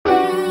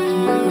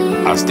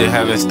I still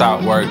haven't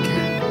stopped working.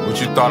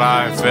 What you thought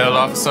I fell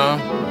off or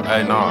something?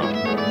 Hey, no.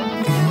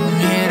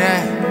 Hear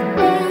that?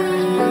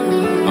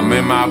 I'm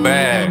in my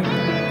bag.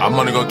 I'm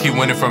only gonna keep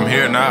winning from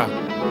here now.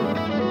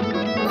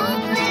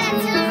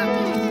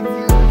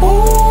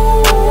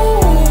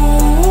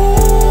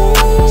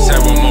 Say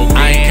one more beat.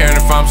 I ain't caring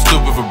if I'm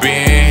stupid for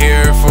being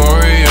here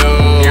for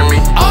you. Hear me?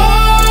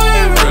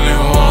 I really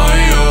want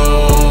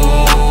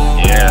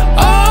you. Yeah.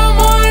 I'm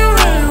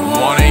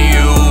wanting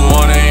you.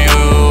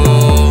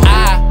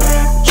 I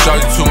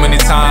showed you too many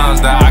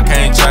times that I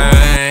can't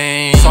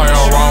change. Saw you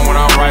wrong when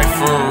I'm right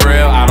for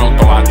real. I don't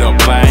throw out the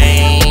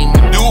blame.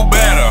 Do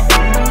better.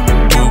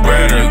 Do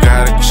better. You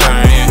gotta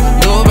change.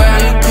 Do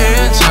better. You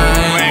can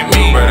change.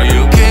 Do better.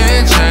 You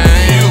can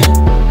change.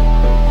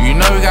 You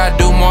know we gotta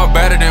do more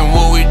better than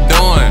what we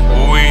doing.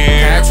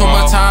 Had too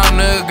much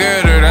time to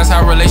get her. That's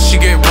how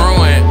relationship get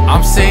ruined.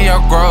 I'm seeing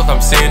your growth.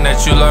 I'm seeing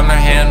that you learn to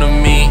handle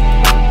me.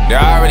 They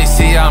already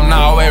see I'm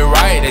not always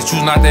right. They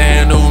choose not to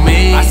handle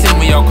me. I see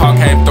when your call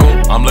came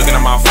through. I'm looking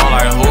at my phone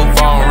like who?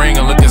 Phone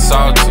ringing, looking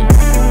salty.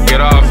 Get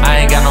off.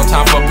 I ain't got no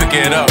time for pick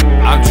it up.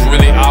 I'm just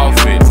really off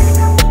it.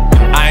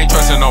 I ain't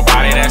trusting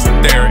nobody that's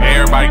there.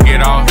 Everybody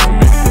get off of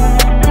me.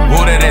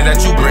 Who that is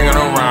that you bringing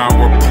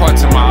around? Report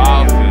to my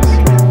office.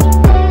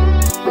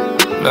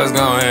 Let's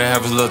go ahead and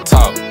have a little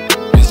talk.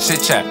 It's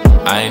chit chat.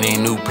 I ain't need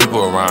new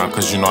people around,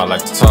 cause you know I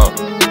like to talk.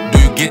 Do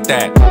you get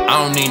that?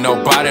 I don't need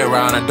nobody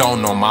around, I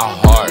don't know my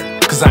heart,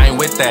 cause I ain't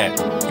with that.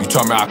 You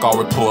told me I could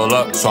always pull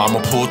up, so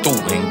I'ma pull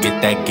through and get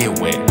that get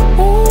wet.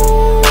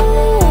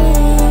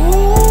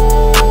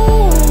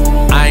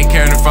 I ain't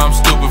caring if I'm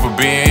stupid for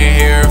being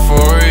here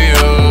for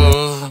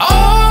you.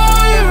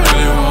 I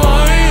really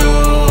want you.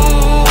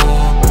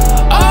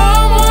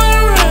 I'm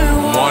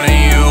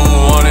wanting you.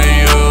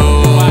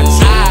 I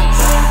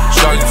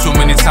showed you too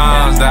many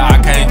times that I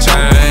can't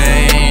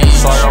change.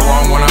 Saw you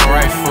wrong when I'm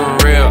right for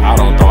real. I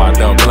don't throw out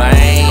the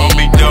blame. Don't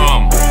be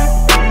dumb.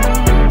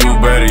 Do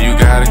better, you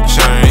gotta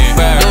change.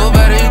 Do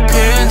better, you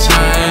can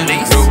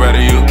change. Do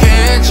better, you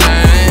can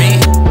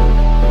change.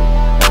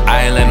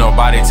 I ain't let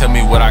nobody tell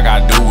me what I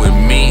gotta do with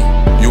me.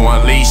 You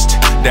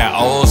unleashed that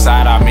old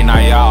side of me,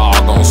 now y'all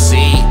all gon'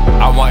 see.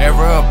 I want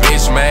ever a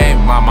bitch made.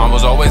 My mom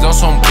was always on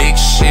some big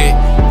shit.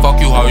 Fuck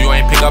you, ho, you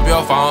ain't pick up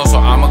your phone, so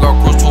I'ma go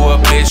cruise to a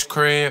bitch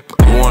crib.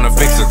 You wanna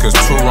fix it, cause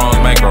two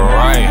wrongs make a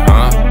right,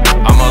 huh?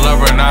 I'm a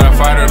lover, not a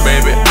fighter,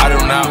 baby. I do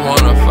not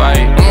wanna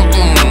fight.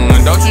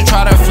 Don't you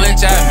try to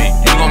flinch at me.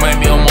 You gon' make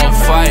me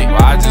almost fight.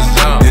 Well, I just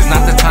jump. It's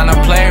not the time to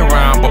play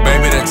around, but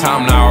baby, the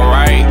time now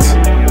right.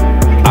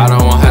 I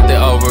don't wanna have to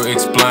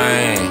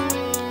over-explain.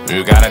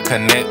 You gotta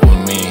connect with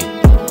me.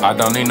 I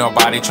don't need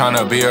nobody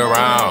tryna be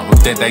around who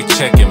think they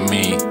checking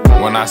me.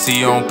 When I see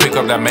you on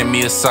pickup, that make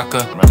me a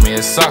sucker. Make me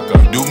a sucker.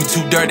 Do me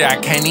too dirty, I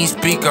can't even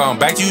speak on.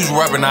 Back to use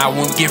rubber, now I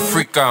won't get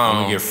freak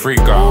on. Get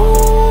freak on.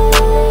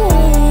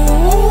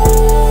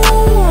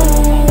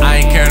 I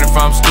ain't caring if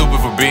I'm stupid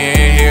for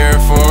being here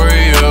for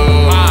you.